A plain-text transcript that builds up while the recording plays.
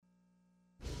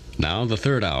Now, the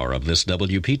third hour of this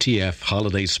WPTF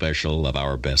holiday special of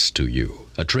Our Best to You,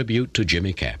 a tribute to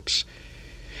Jimmy Capps.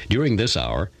 During this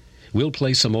hour, we'll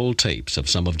play some old tapes of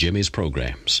some of Jimmy's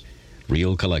programs,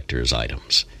 real collector's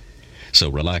items.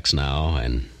 So relax now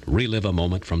and relive a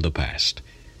moment from the past.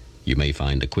 You may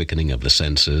find a quickening of the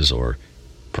senses or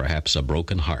perhaps a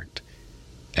broken heart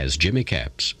as Jimmy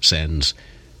Capps sends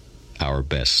Our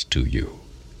Best to You.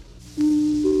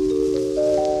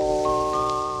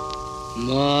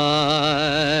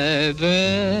 My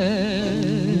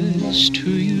best to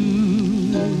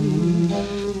you,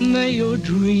 may your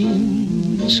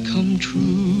dreams come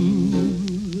true,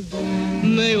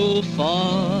 may old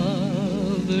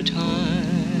Father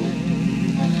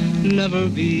Time never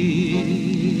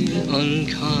be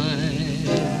unkind,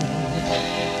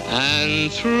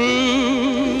 and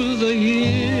through the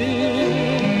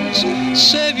years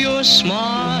save your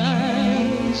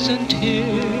smiles and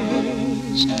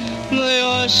tears. They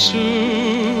are souvenirs.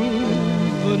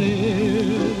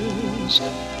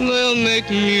 They'll make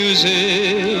music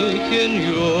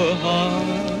in your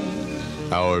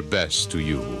heart. Our Best to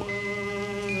You.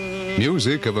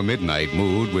 Music of a midnight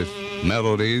mood with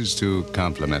melodies to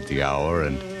complement the hour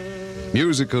and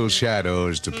musical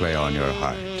shadows to play on your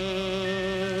heart.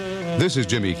 This is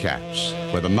Jimmy Capps,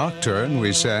 where the nocturne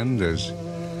we send is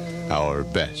Our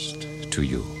Best to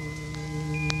You.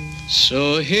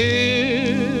 So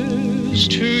here's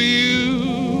to you,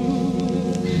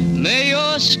 may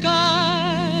your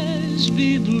skies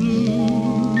be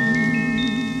blue,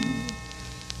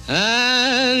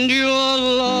 and your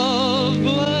love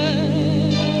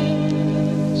blessed,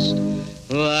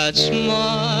 that's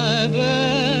my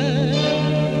best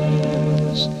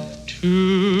to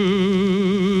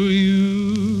you.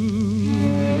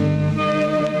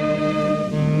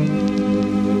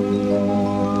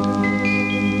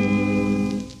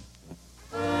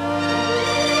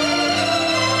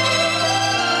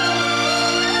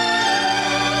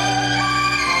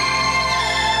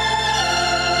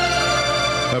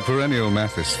 A perennial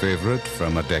Mathis favorite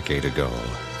from a decade ago,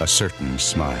 A Certain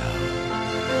Smile.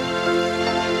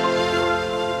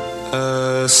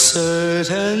 A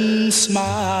certain smile,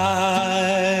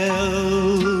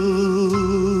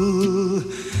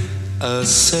 a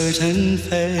certain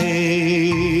face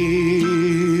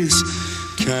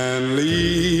can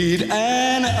lead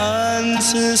an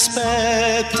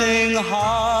unsuspecting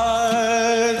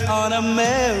heart on a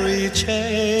merry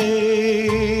chase.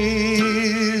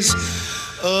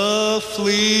 A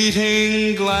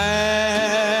fleeting glance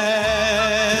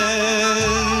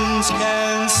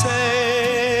can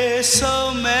say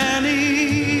so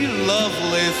many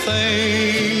lovely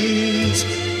things.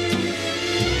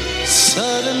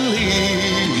 Suddenly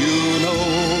you know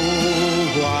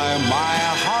why my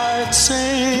heart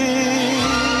sings.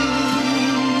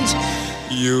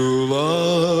 You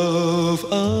love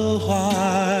a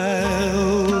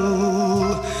while,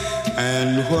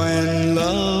 and when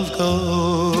love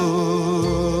goes,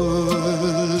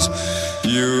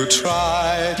 you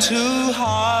try to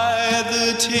hide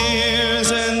the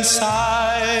tears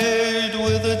inside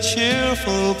with a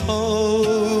cheerful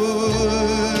pose.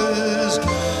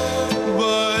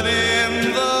 But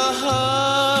in the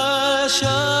hush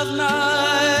of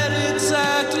night,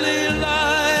 exactly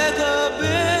like a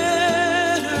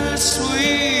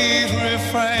bittersweet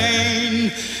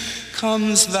refrain,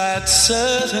 comes that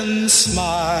certain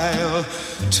smile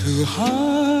to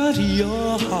haunt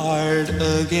your heart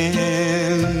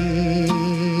again.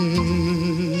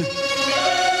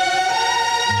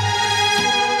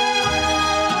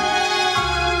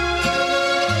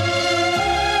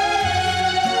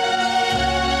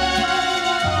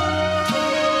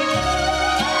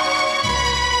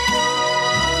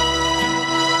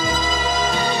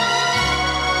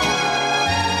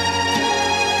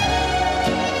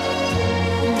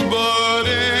 But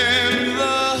in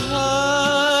the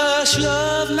hush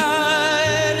of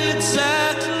night,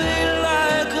 exactly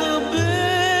like a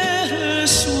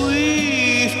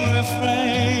bittersweet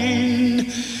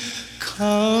refrain,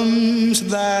 comes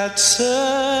that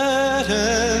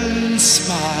certain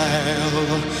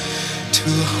smile to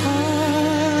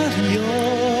haunt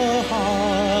your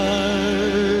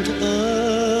heart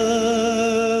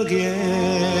again.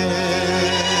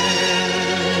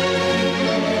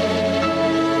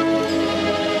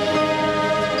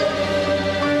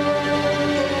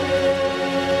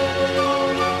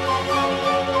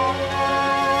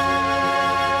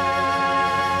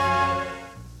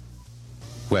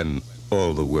 When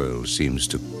all the world seems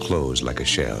to close like a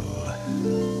shell,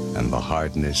 and the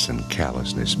hardness and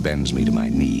callousness bends me to my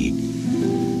knee,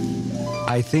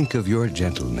 I think of your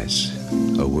gentleness,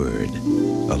 a word,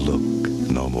 a look,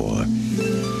 no more.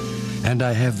 and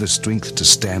I have the strength to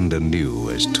stand anew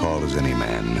as tall as any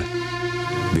man,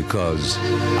 because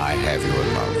I have your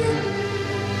love.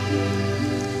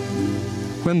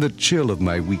 When the chill of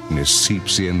my weakness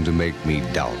seeps in to make me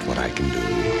doubt what I can do,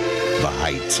 the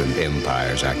heights and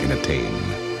empires I can attain,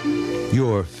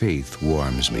 your faith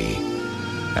warms me,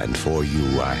 and for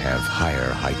you I have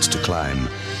higher heights to climb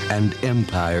and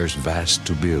empires vast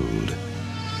to build.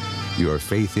 Your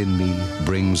faith in me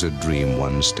brings a dream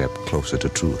one step closer to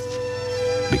truth,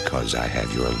 because I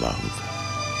have your love.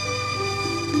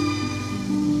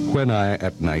 When I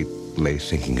at night lay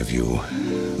thinking of you,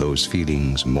 those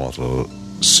feelings, mortal,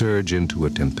 surge into a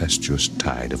tempestuous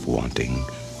tide of wanting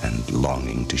and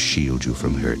longing to shield you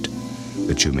from hurt,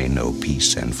 that you may know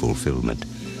peace and fulfillment,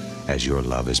 as your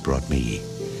love has brought me.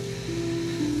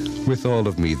 With all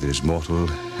of me that is mortal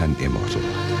and immortal,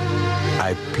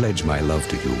 I pledge my love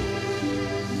to you,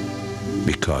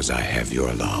 because I have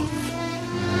your love.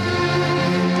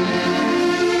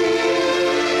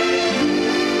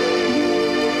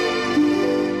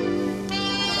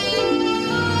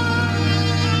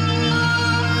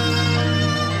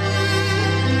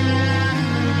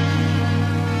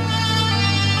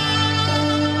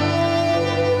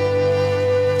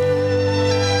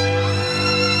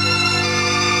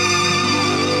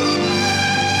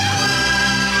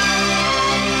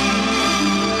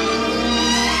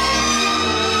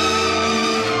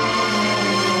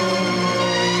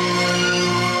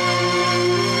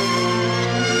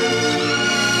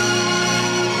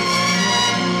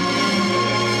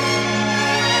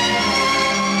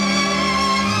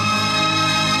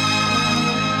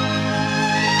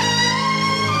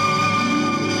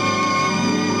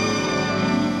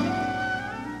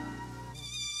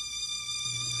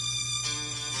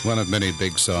 One of many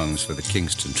big songs for the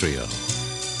Kingston Trio.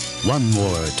 One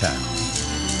More Town.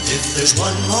 If there's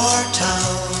one more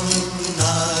town,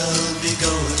 I'll be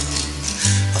going.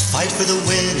 A fight for the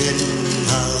winning,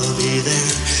 I'll be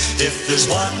there. If there's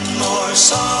one more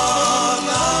song,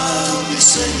 I'll be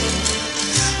singing.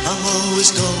 I'm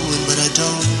always going, but I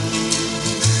don't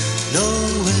know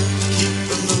where. Keep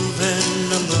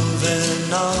I'm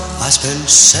moving on. I spent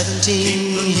 17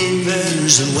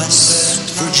 years in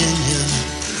West Virginia.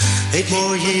 8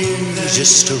 more years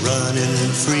just to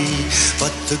running free.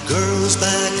 But the girls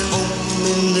back home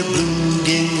in their blue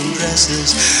gingham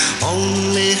dresses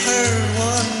only heard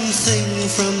one thing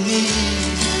from me.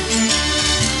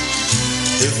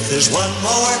 If there's one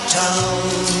more town,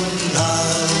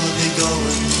 I'll be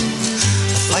going.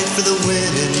 A fight for the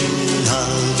winning,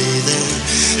 I'll be there.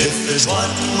 If there's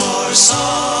one more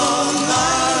song,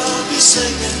 I'll be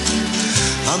singing.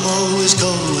 I'm always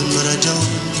going, but I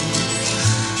don't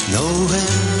nowhere.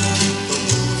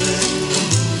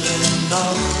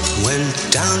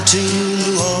 Went down to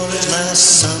New Orleans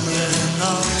last summer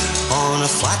on a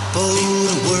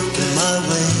flatboat working my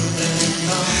way.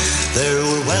 There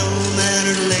were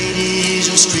well-mannered ladies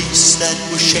and streets that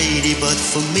were shady, but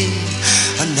for me,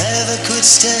 I never could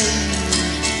stay.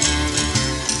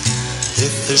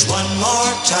 If there's one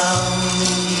more town,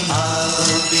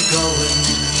 I'll be going.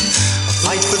 A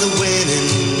fight for the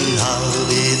winning, I'll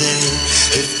be there.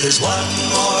 If there's one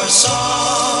more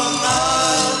song,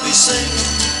 I'll be singing.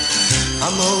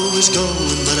 I'm always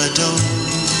going, but I don't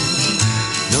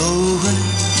know where.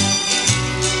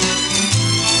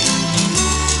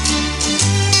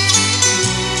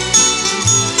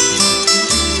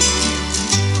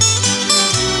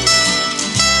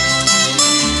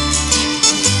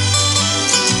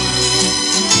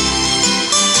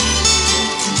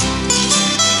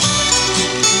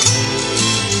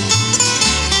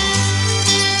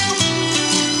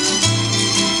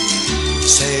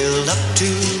 Sailed up to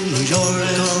New York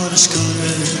on a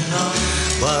schooner,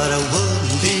 but I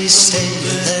wouldn't be staying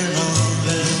there long.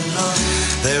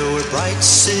 There were bright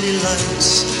city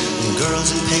lights and girls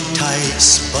in pink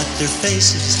tights, but their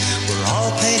faces were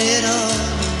all painted on.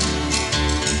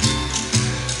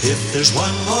 If there's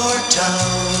one more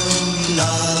town,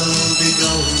 I'll be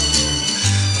going.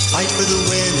 A fight for the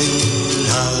winning,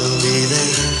 I'll be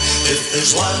there. If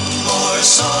there's one more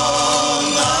song,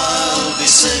 I'll be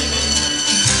singing.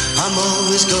 I'm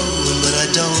always going, but I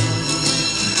don't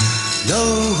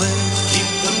know where. Keep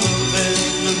on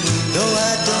moving. No,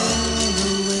 I don't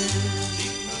know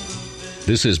where.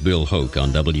 This is Bill Hoke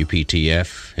on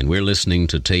WPTF, and we're listening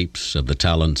to tapes of the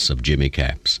talents of Jimmy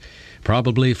Capps,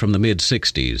 probably from the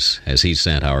mid-'60s, as he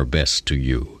sent our best to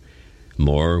you.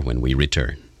 More when we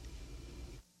return.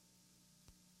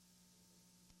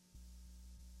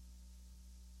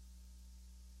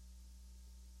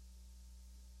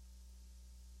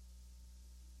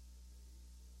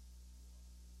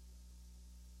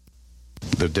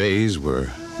 The days were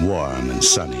warm and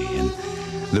sunny, and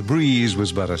the breeze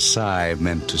was but a sigh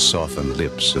meant to soften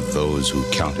lips of those who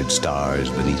counted stars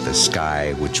beneath a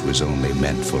sky which was only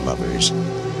meant for lovers,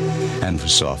 and for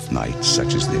soft nights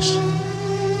such as this,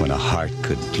 when a heart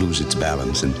could lose its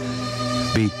balance and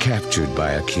be captured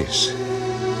by a kiss.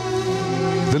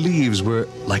 The leaves were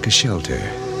like a shelter,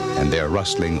 and their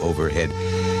rustling overhead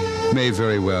may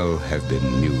very well have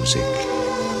been music.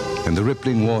 And the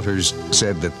rippling waters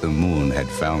said that the moon had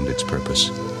found its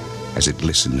purpose as it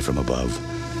listened from above.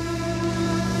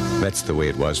 That's the way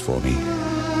it was for me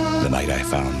the night I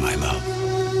found my love.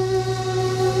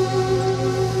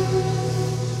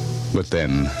 But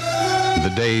then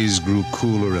the days grew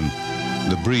cooler and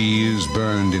the breeze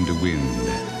burned into wind,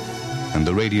 and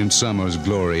the radiant summer's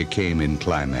glory came in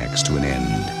climax to an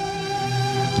end.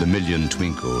 The million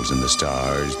twinkles in the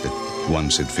stars that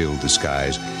once had filled the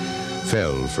skies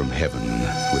fell from heaven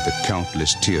with the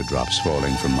countless teardrops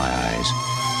falling from my eyes.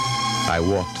 I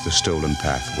walked the stolen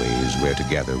pathways where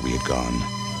together we had gone,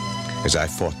 as I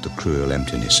fought the cruel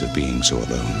emptiness of being so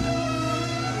alone.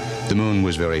 The moon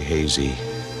was very hazy,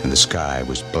 and the sky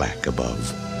was black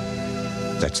above.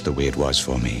 That's the way it was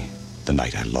for me the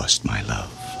night I lost my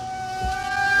love.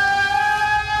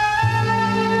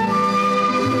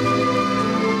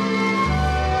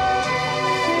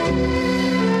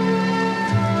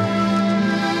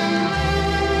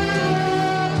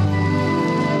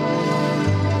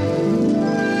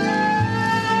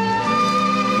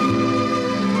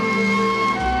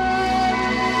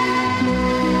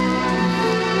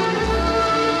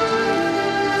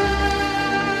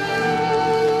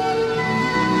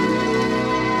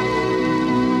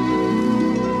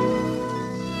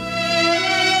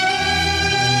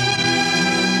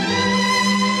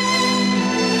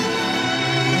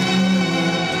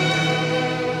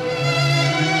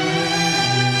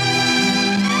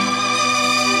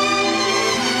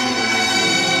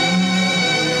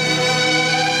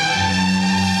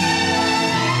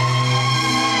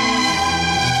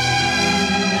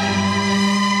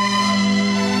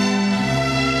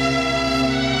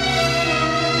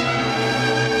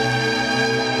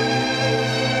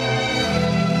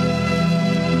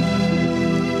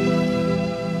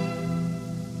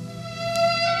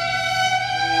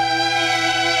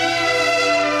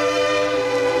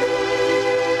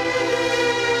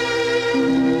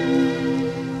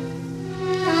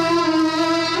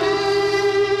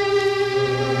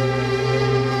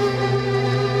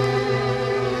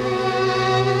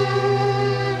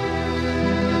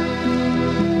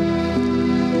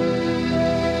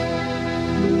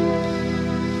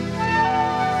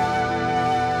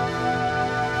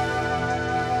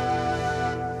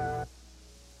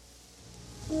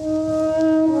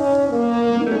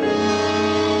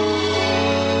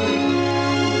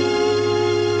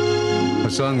 A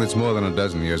song that's more than a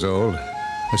dozen years old.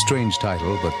 A strange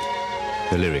title, but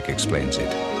the lyric explains it.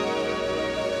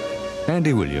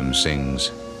 Andy Williams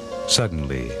sings,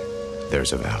 "Suddenly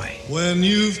There's a Valley." When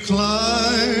you've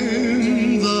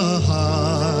climbed the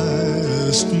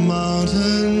highest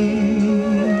mountain,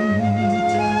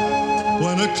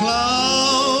 when a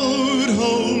cloud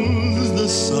holds the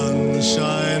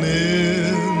sunshine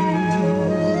in,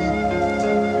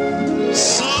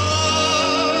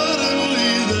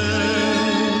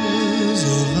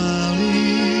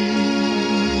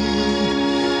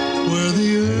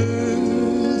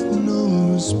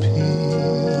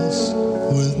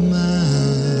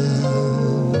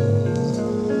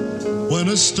 when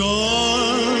a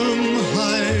storm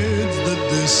hides the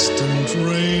distant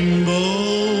rainbow,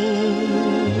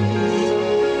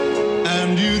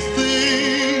 and you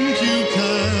think you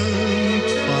can't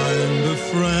find a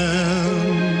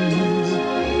friend,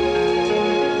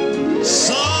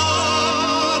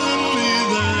 suddenly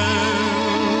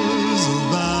there's a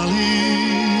valley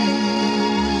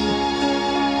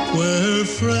where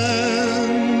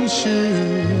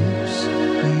friendships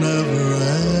never end,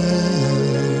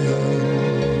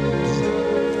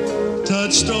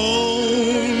 touched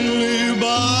only by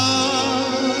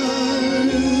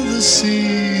the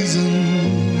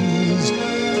seasons,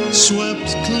 swept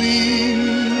clean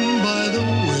by the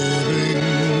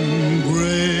waving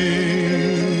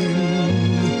grain,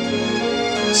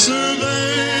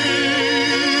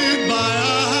 surveyed by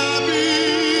a happy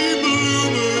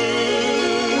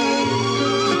bluebird,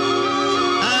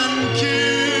 and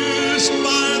kissed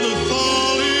by the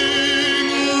falling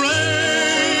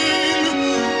rain.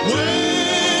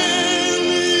 When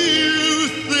you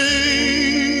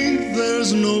think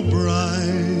there's no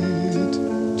bright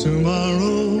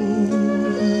tomorrows,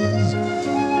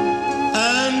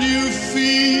 and you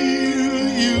feel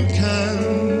you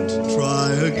can't try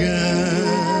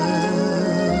again,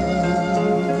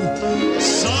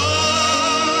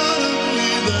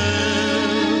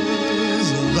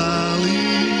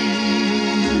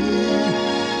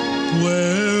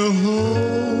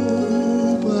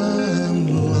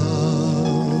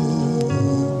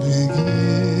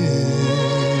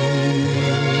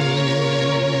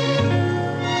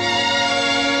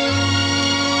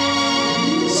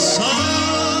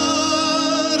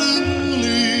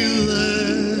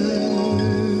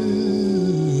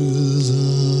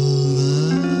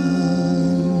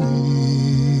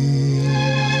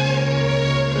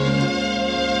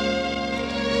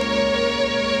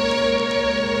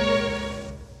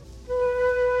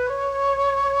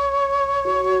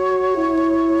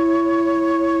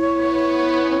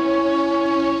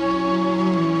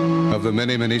 the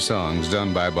many, many songs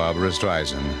done by Barbra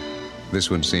Streisand,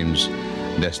 this one seems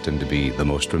destined to be the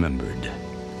most remembered.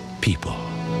 People.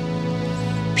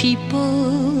 People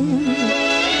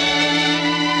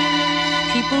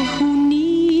who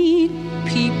need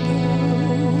people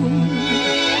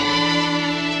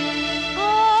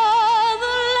are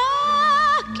the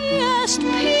luckiest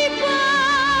people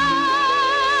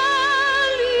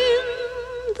in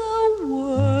the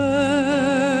world.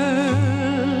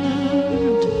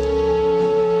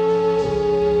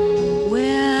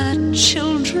 Where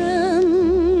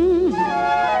children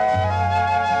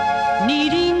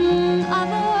needing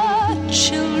other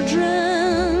children,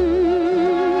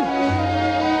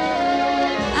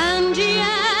 and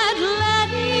yet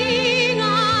letting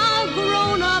our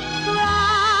grown-up pride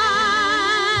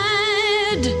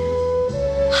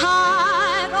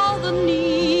hide all the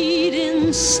need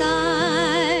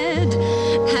inside,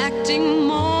 acting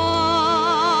more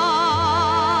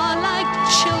like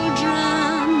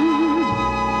children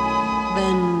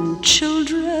than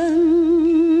children.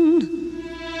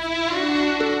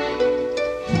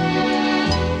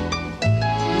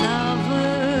 Lovers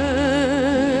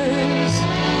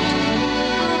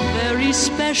are very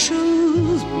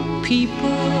special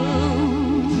people.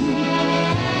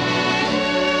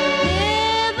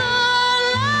 They're the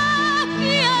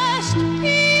luckiest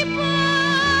people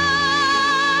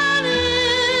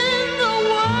in the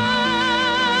world.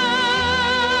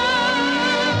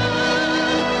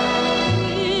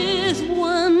 With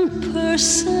one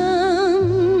person,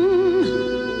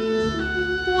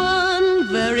 one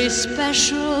very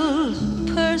special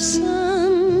person,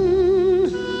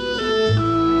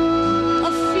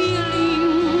 a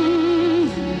feeling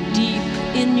deep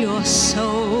in your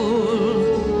soul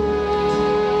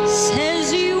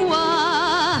says you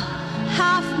are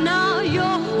half now your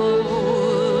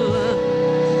whole.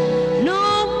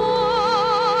 No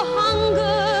more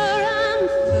hunger and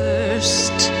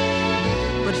thirst,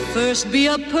 but first be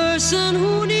a person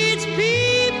who needs people.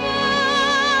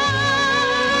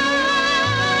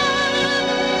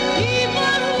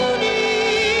 People who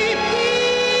need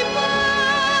people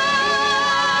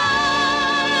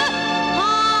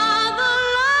are the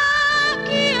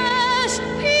luckiest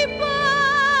people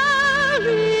in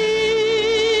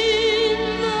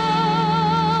the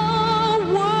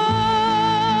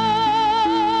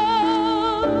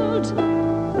world.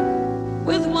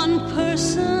 With one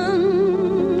person,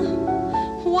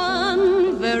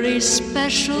 one very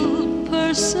special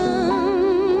person,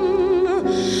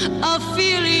 a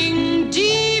feeling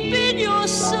deep in your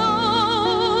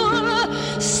soul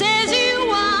says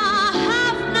you are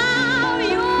half now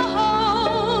your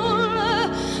whole.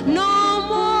 No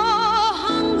more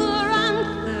hunger and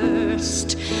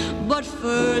thirst, but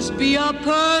first be a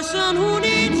person who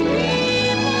needs people.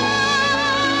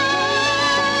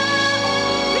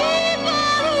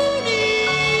 People who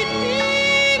need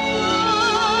people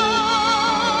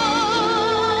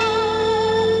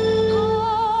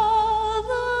are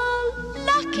the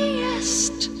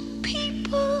luckiest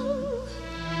people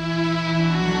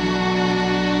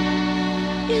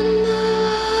in the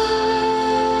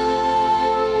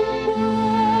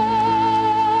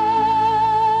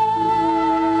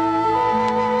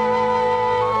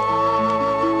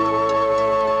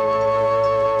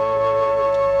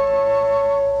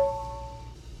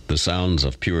The sounds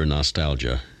of pure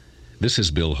nostalgia. This is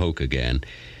Bill Hoke again,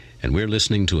 and we're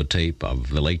listening to a tape of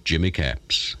the late Jimmy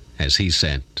Capps as he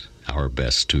sent our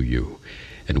best to you.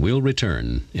 And we'll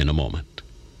return in a moment.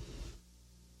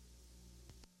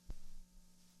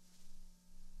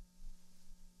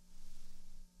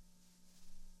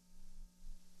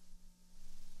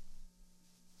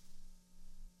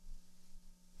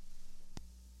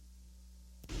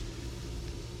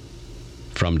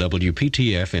 From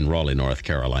WPTF in Raleigh, North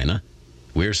Carolina,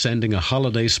 we're sending a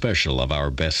holiday special of our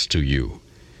best to you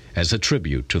as a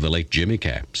tribute to the late Jimmy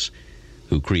Capps,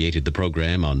 who created the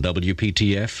program on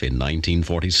WPTF in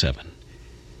 1947.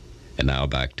 And now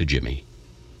back to Jimmy.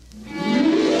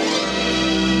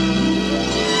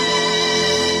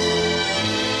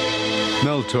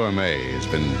 Mel Torme has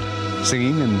been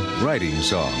singing and writing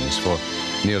songs for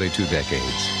nearly 2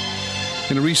 decades.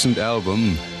 In a recent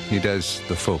album, he does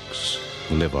The Folks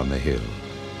Who Live on the Hill.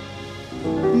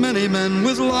 Many men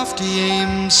with lofty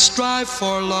aims strive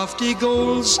for lofty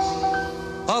goals.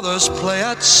 Others play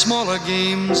at smaller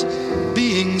games,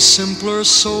 being simpler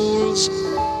souls.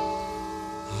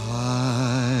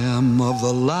 I am of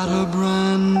the latter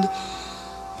brand.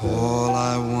 All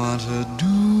I want to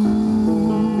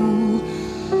do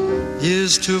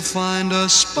is to find a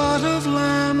spot of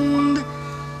land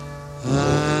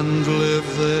and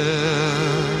live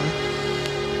there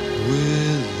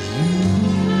with you.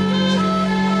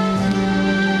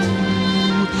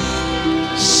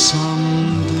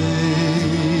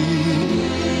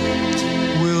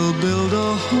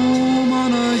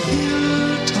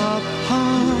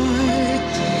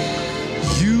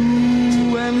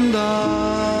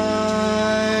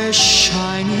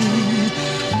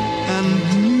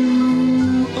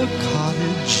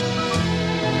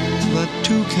 that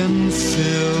two can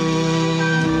fill,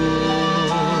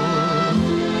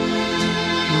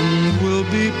 and will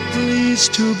be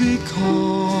pleased to be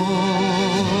called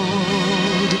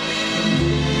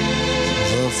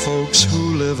the folks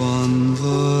who live on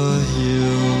the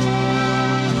hill.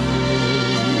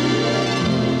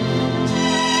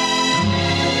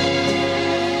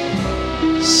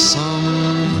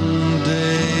 Someday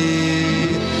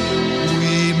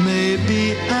we may be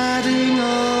adding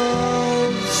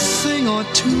a thing or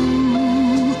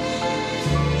two,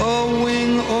 a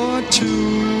wing or two.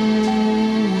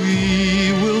 We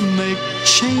will make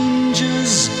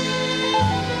changes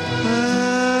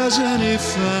as any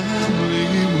family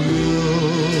will,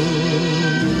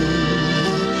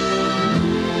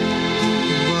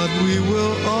 but we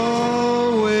will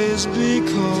always be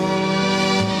called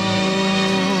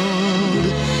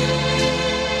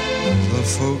the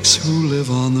folks who live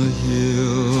on the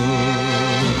hill.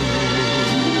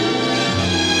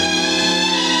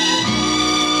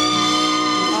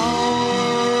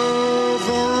 Our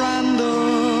veranda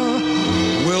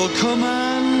will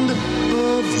command a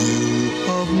view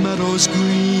of meadows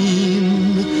green,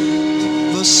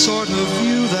 the sort of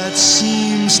view that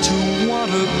seems to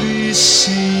want to be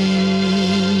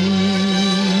seen.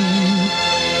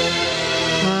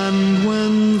 And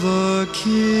when the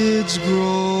kids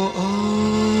grow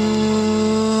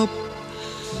up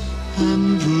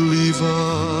and leave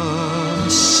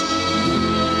us,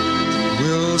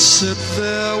 we'll sit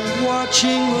there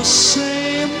watching the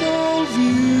same old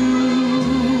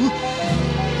view,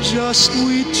 just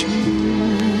we two,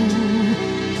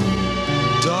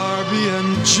 Darby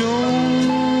and Joan,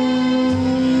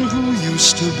 who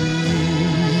used to be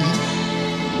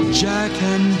Jack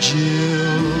and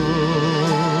Jill,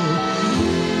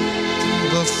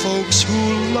 the folks who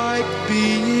like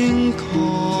being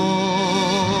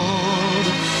called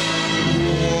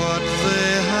what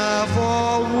they have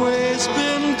always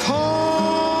been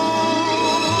called,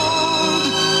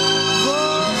 the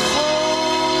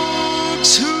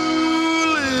folks who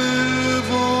live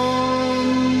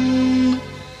on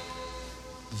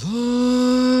the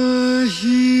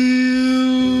hill.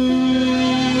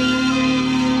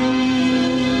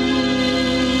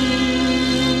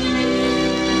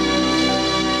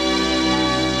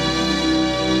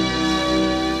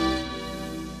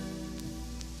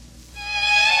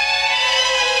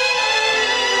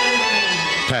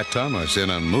 Pat Thomas in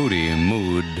a moody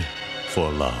mood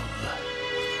for love.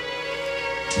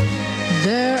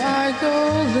 There I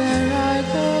go, there I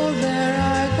go, there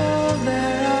I go,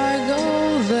 there I go,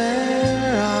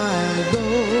 there I go.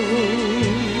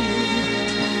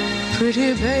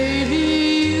 Pretty baby,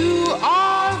 you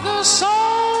are the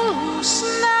soul who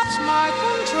snaps my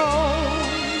control.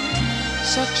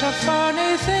 Such a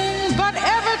funny thing, but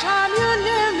every time you're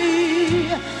near me,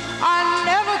 I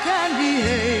never can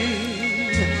behave.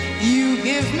 You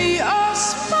give me a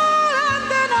smile and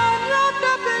then I'm wrapped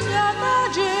up in your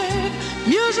magic.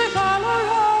 Music all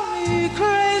around me,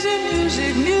 crazy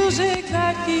music, music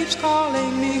that keeps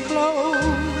calling me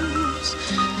close.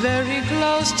 Very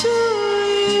close to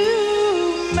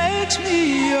you, makes me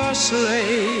your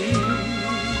slave.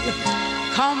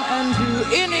 Come and do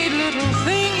any little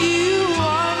thing you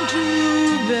want to,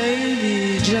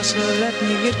 baby. Just let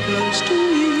me get close to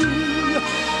you.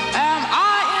 Am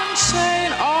I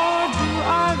insane or do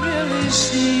I really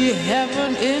see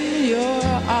heaven in your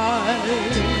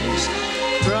eyes?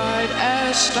 Bright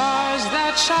as stars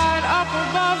that shine up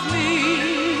above me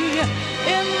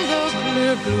in the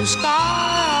clear blue sky. I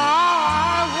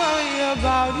worry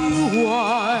about you.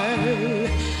 Why?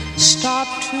 Stop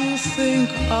to think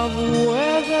of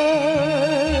whether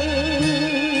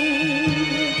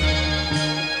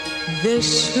this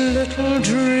little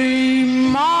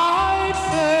dream might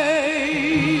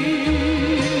fade.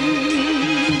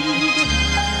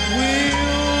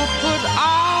 We'll put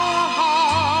our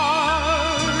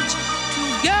hearts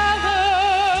together.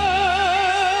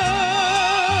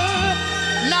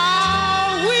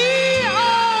 Now we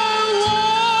are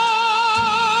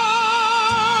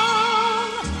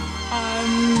one.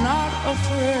 I'm not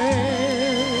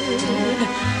afraid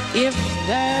if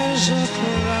there's a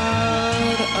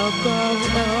cloud above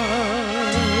us.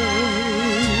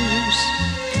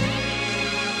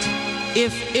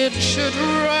 If it should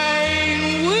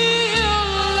rain,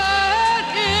 we'll let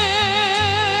it.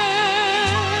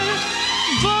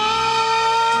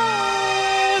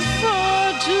 But for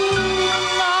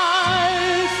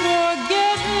tonight,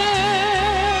 forget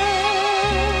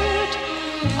it.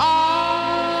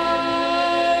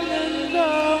 I'm in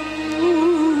the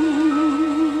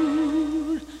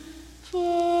mood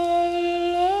for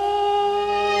love.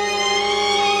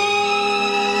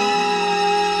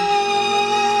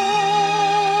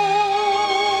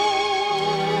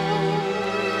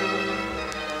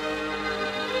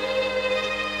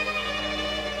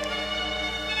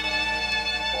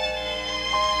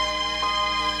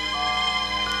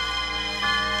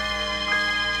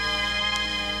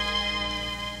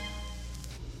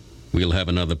 We'll have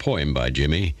another poem by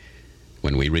Jimmy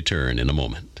when we return in a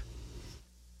moment.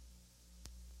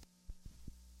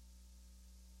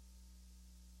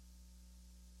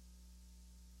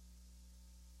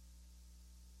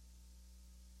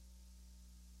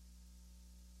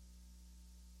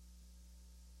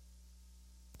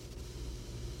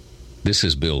 This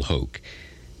is Bill Hoke.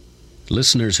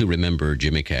 Listeners who remember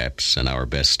Jimmy Capps and Our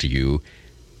Best to You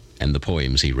and the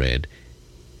poems he read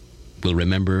will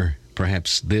remember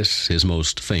perhaps this, his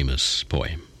most famous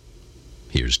poem.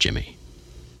 Here's Jimmy.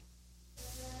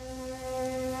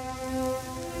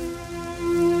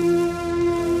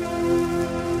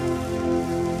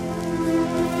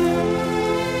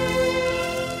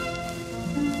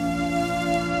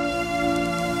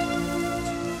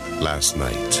 Last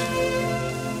night,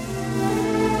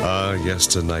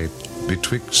 yesternight,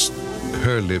 betwixt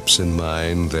her lips and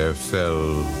mine there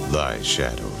fell thy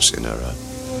shadow, Cinera.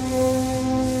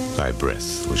 Thy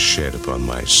breath was shed upon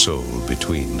my soul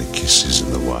between the kisses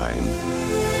and the wine,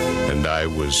 and I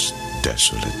was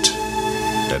desolate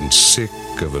and sick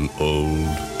of an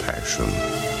old passion.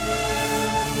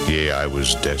 Yea, I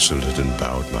was desolate and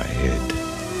bowed my head.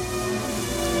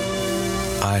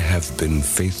 I have been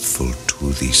faithful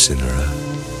to thee, Cinera,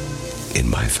 in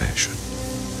my fashion.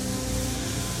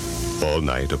 All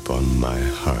night upon my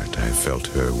heart I felt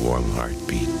her warm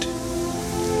heartbeat.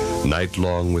 Night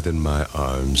long within my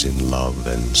arms in love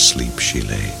and sleep she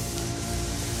lay.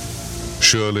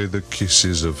 Surely the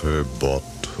kisses of her bought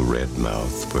red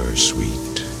mouth were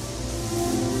sweet,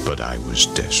 but I was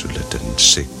desolate and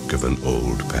sick of an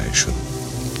old passion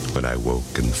when I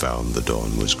woke and found the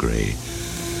dawn was gray.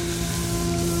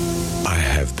 I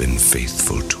have been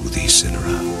faithful to thee,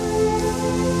 Cinera,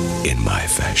 in my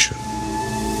fashion.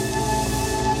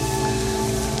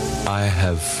 I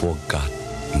have forgot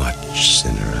much,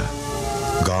 Cinera,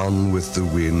 gone with the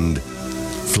wind,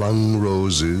 flung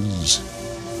roses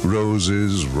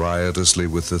riotously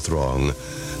with the throng,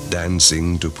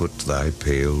 dancing to put thy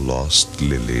pale lost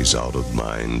lilies out of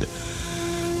mind.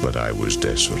 But I was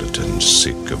desolate and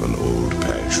sick of an old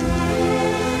passion.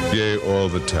 Yea, all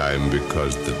the time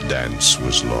because the dance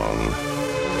was long.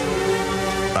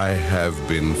 I have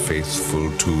been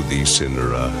faithful to thee,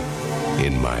 Cinera,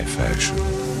 in my fashion.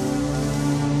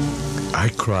 I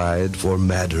cried for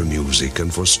madder music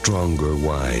and for stronger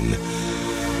wine.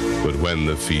 But when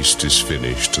the feast is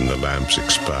finished and the lamps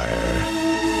expire,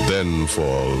 then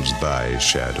falls thy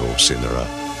shadow, Cinera.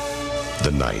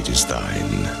 The night is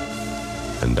thine,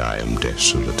 and I am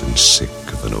desolate and sick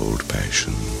of an old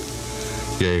passion.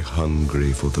 Yea,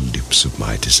 hungry for the lips of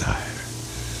my desire.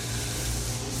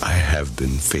 I have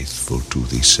been faithful to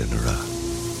thee, Cinera,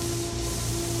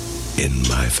 in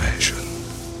my fashion.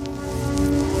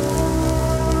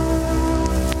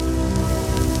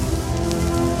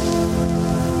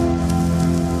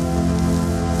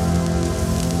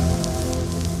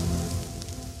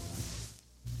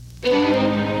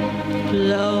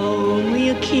 Blow me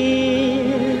a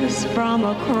kiss from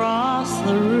across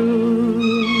the room.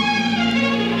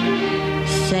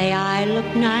 Say I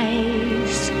look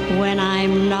nice when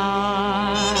I'm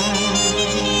not.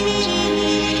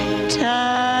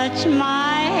 Touch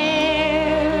my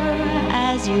hair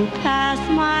as you pass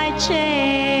my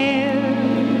chair.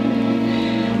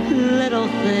 Little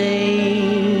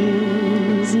things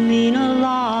mean a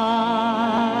lot.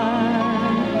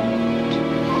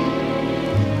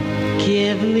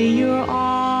 Give me your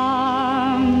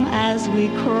arm as we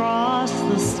cross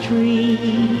the street.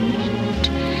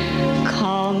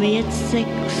 Call me at 6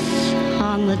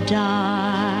 on the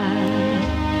dot.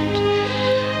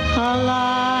 A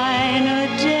line a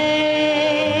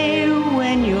day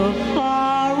when you're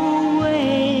far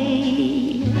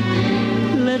away.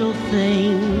 Little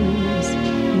things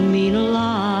mean a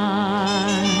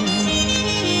lot.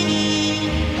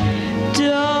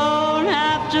 Don't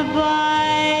have to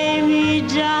buy me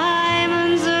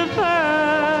diamonds or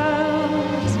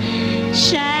pearls,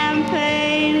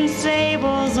 champagne,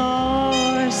 sables,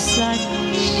 or such.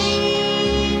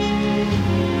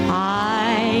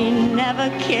 I never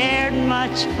cared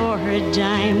much for her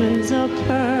diamonds or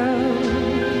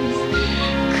pearls,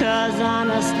 'cause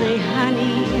honestly,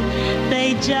 honey,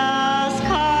 they just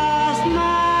cost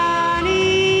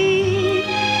money.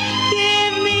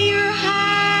 Give me your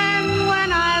hand when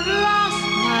I've lost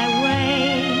my way.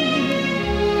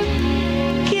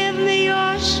 Give me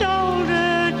your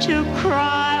shoulder to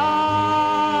cry on.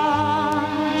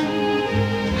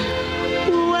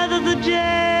 Whether the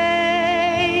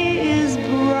day is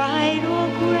bright or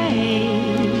gray,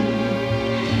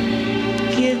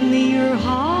 give me your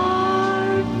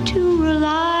heart to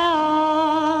rely on.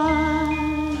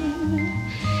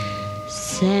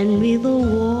 Send me the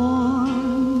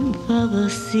warmth of a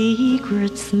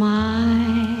secret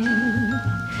smile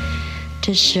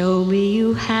to show me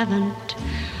you haven't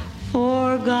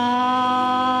forgot,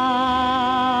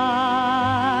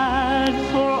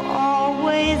 for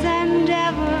always and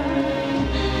ever,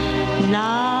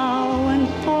 now and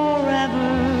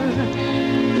forever,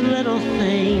 little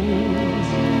things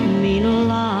mean a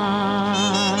lot.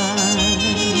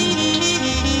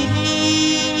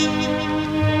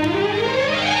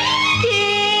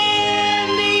 Give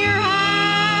me your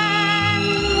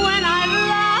hand when I've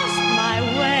lost my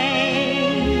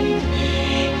way.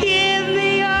 Give me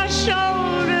your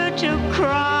shoulder to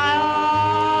cry on.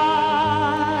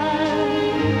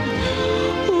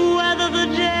 Whether the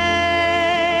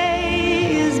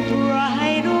day is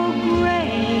bright or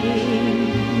gray,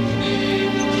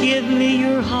 give me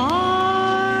your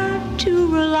heart to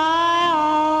rely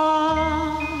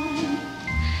on.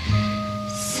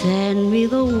 Send me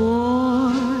the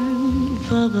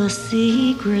warmth of a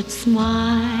secret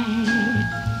smile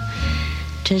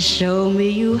to show me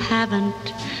you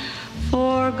haven't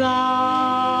forgot,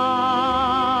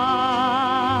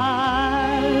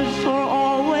 for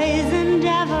always and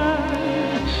ever,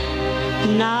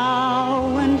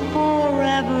 now and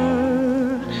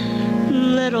forever,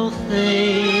 little things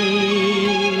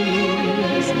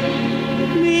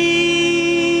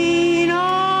mean a lot.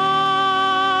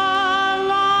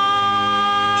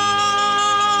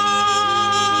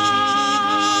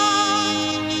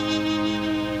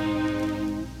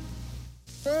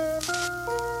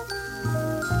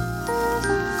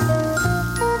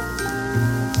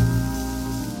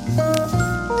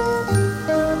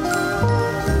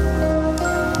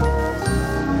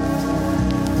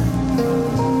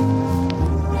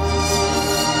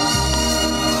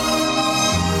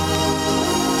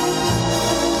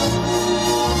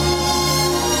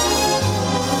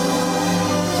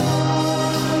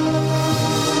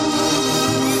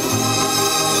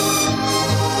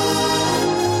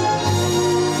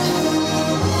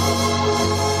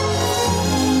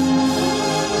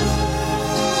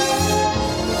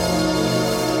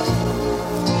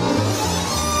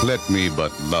 Let me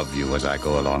but love you as I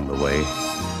go along the way,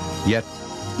 yet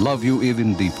love you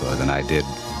even deeper than I did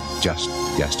just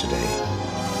yesterday.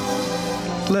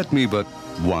 Let me but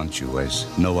want you as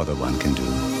no other one can do,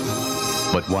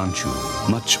 but want you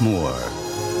much more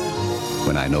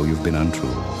when I know you've been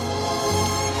untrue.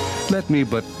 Let me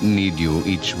but need you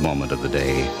each moment of the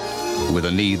day, with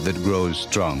a need that grows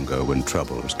stronger when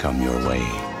troubles come your way.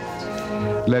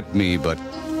 Let me but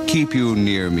keep you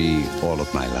near me all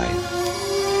of my life,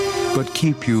 but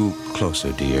keep you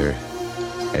closer, dear,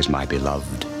 as my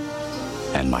beloved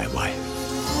and my wife.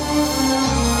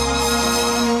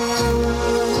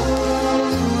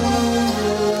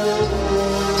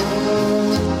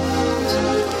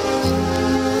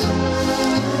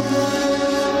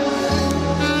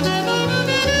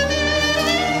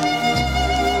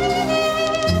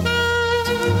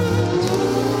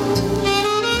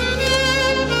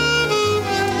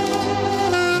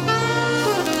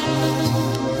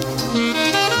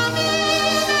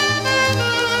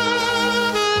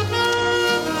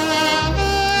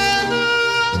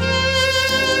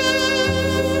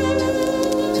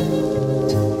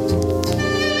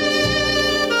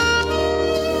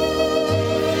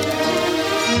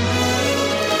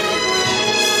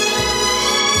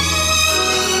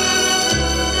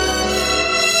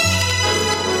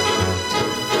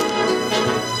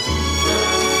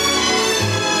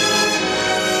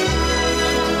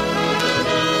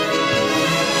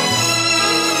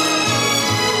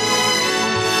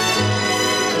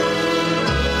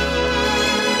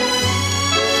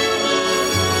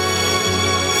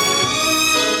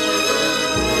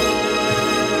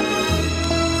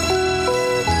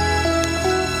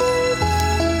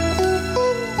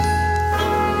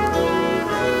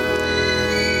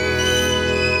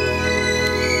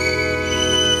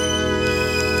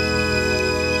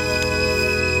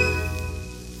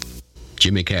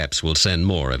 Jimmy Capps will send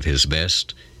more of his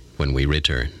best when we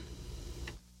return.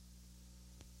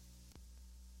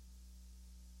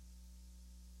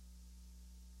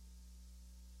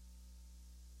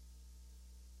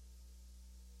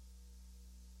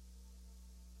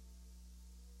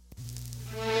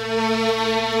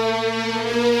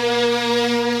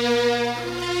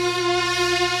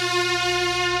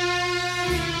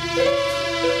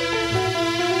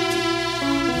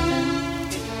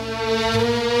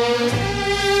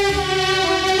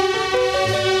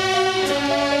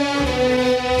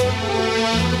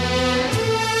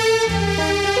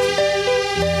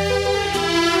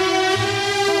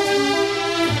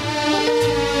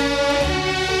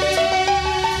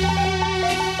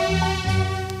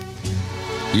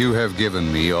 You have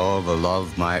given me all the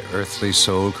love my earthly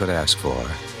soul could ask for,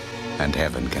 and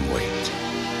heaven can wait.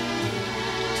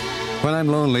 When I'm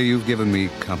lonely, you've given me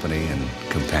company and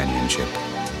companionship.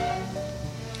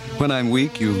 When I'm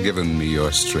weak, you've given me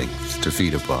your strength to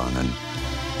feed upon and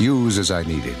use as I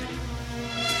needed.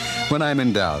 When I'm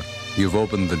in doubt, you've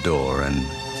opened the door and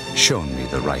shown me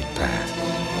the right path.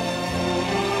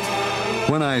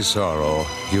 When I sorrow,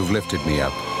 you've lifted me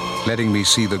up, letting me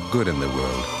see the good in the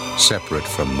world, separate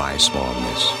from my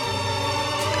smallness.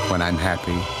 When I'm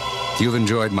happy, you've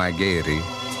enjoyed my gaiety,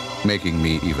 making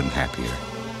me even happier.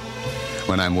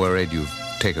 When I'm worried, you've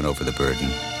taken over the burden,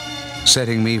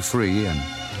 setting me free and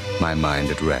my mind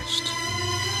at rest.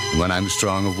 And when I'm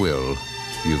strong of will,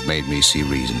 you've made me see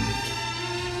reason.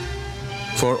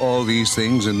 For all these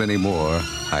things and many more,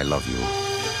 I love you.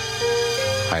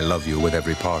 I love you with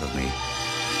every part of me.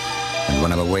 And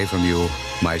when I'm away from you,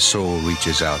 my soul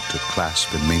reaches out to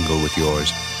clasp and mingle with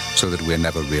yours so that we're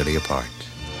never really apart.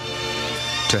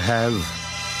 To have,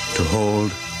 to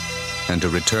hold, and to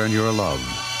return your love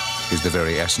is the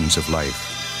very essence of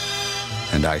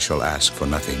life, and I shall ask for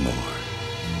nothing more.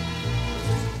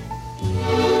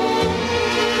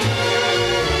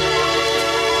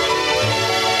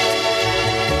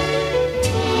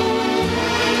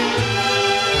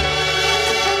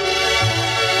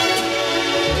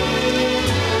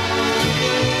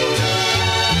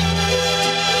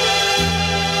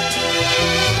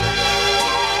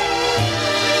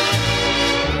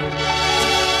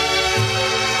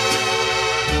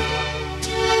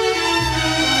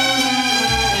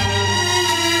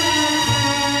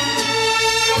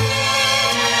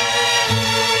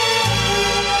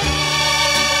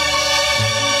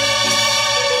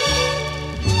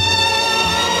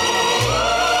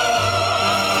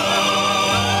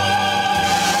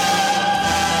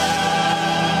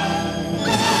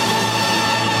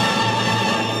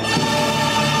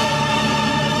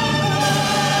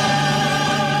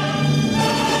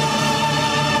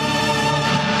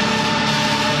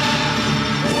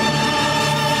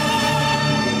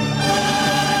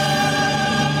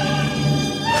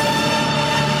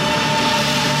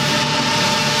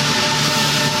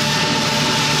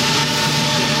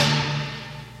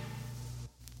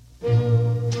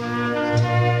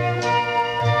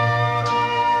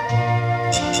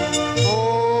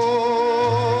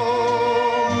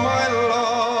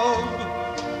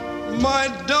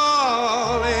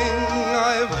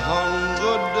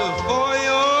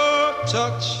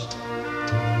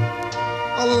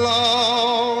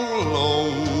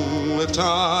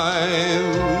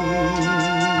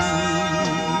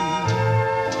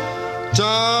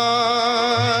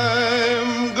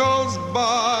 Time goes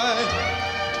by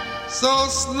so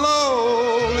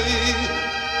slowly,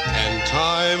 and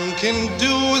time can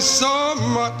do so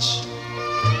much.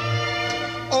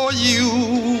 Are you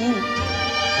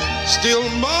still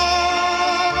mine?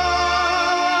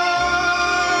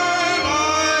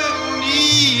 I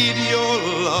need your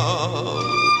love.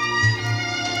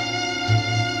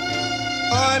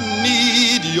 I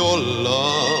need your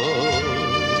love.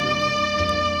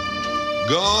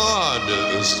 God,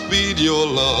 speed your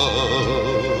love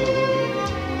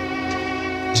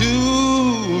to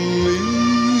me.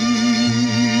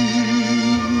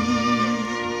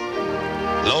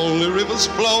 Lonely rivers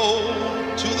flow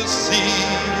to the sea,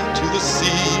 to the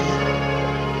sea,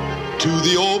 to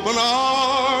the open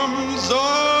arms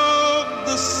of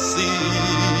the sea.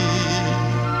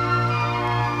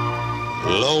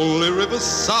 Lonely rivers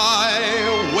sigh,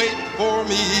 wait for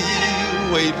me,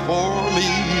 wait for me.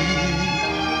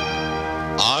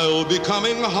 I'll be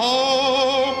coming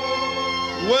home,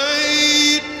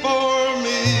 wait for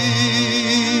me.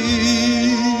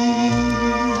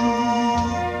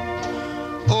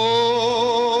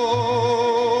 Oh,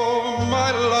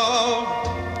 my love,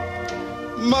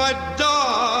 my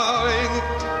darling,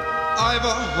 I've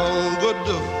hungered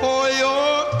for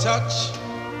your touch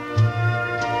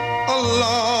a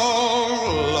long,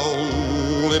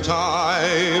 lonely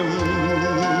time.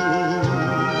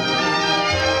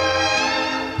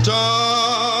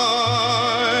 Time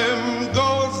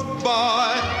goes by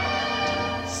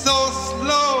so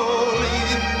slowly,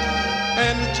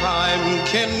 and time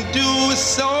can do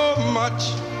so much.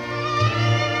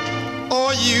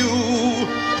 Are you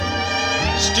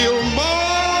still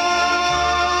mine?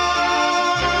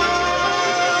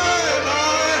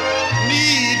 I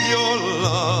need your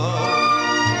love.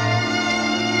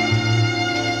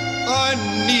 I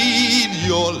need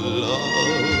your love.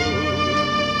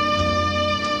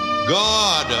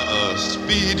 God,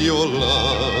 speed your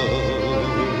love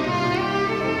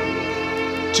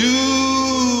to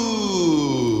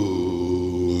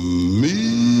me.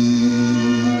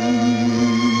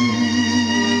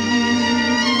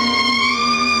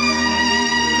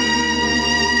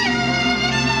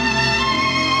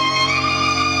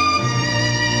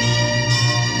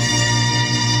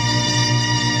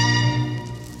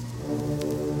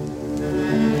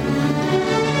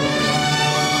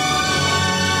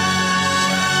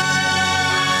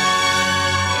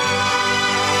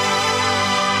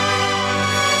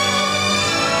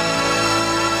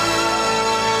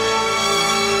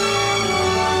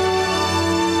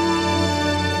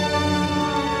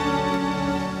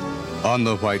 On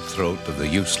the white throat of the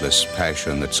useless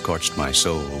passion that scorched my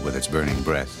soul with its burning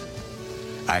breath,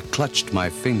 I clutched my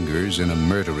fingers in a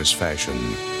murderous fashion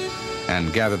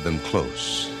and gathered them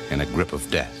close in a grip of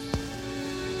death.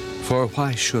 For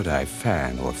why should I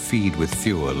fan or feed with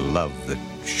fuel love that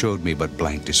showed me but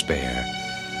blank despair?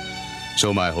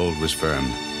 So my hold was firm,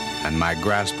 and my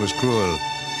grasp was cruel.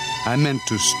 I meant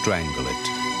to strangle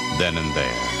it, then and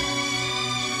there.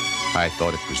 I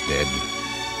thought it was dead,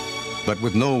 but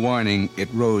with no warning, it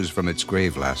rose from its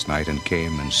grave last night and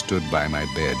came and stood by my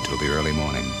bed till the early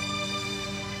morning.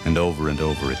 And over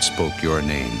it spoke your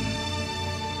name.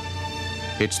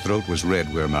 Its throat was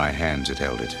red where my hands had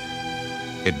held it.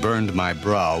 It burned my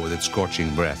brow with its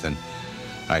scorching breath, and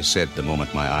I said the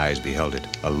moment my eyes beheld it,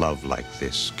 a love like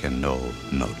this can know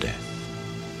no death.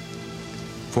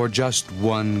 For just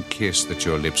one kiss that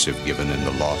your lips have given in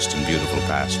the lost and beautiful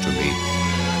past to me,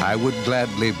 I would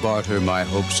gladly barter my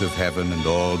hopes of heaven and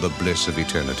all the bliss of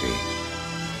eternity.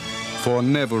 For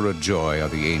never a joy are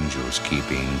the angels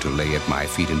keeping to lay at my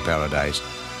feet in paradise,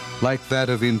 like that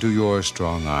of into your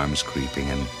strong arms creeping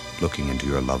and looking into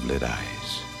your love-lit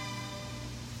eyes.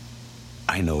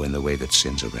 I know in the way that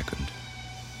sins are reckoned,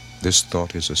 this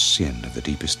thought is a sin of the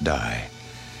deepest dye.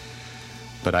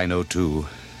 But I know, too,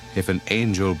 if an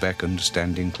angel beckoned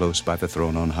standing close by the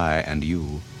throne on high, and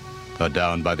you,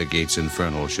 adown by the gates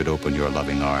infernal, should open your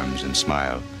loving arms and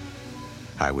smile,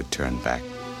 I would turn back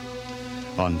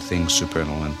on things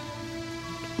supernal and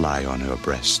lie on your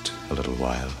breast a little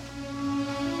while.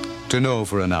 To know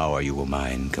for an hour you were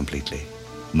mine completely,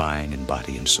 mine in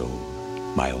body and soul,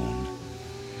 my own.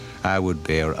 I would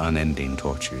bear unending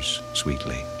tortures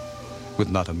sweetly, with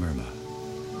not a murmur,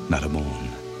 not a moan.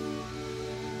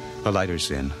 A lighter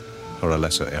sin or a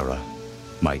lesser error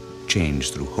might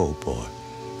change through hope or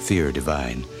fear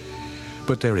divine,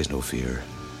 but there is no fear,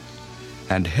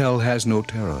 and hell has no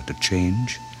terror to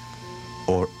change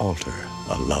or alter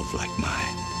a love like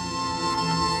mine.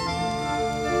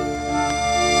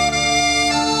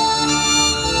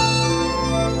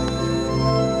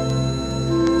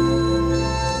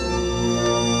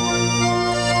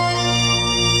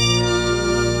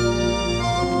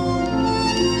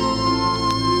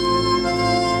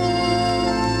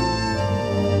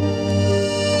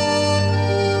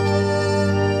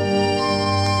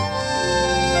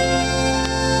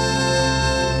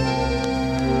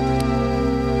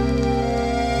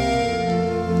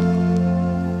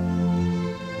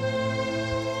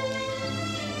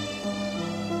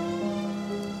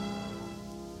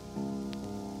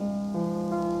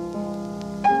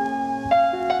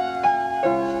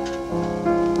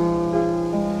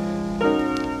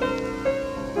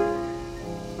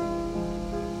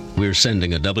 We're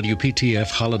sending a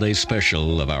WPTF holiday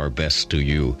special of Our Best to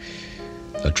You,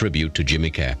 a tribute to Jimmy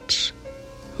Capps,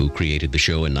 who created the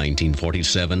show in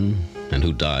 1947 and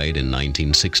who died in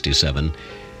 1967,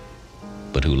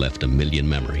 but who left a million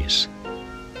memories.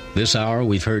 This hour,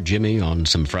 we've heard Jimmy on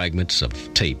some fragments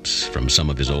of tapes from some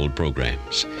of his old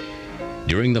programs.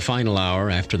 During the final hour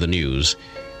after the news,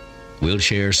 we'll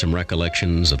share some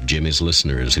recollections of Jimmy's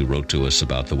listeners who wrote to us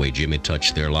about the way Jimmy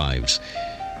touched their lives.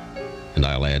 And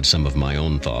I'll add some of my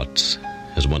own thoughts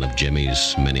as one of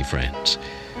Jimmy's many friends.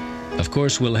 Of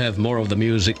course, we'll have more of the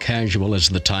music casual as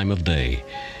the time of day.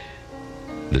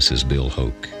 This is Bill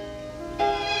Hoke.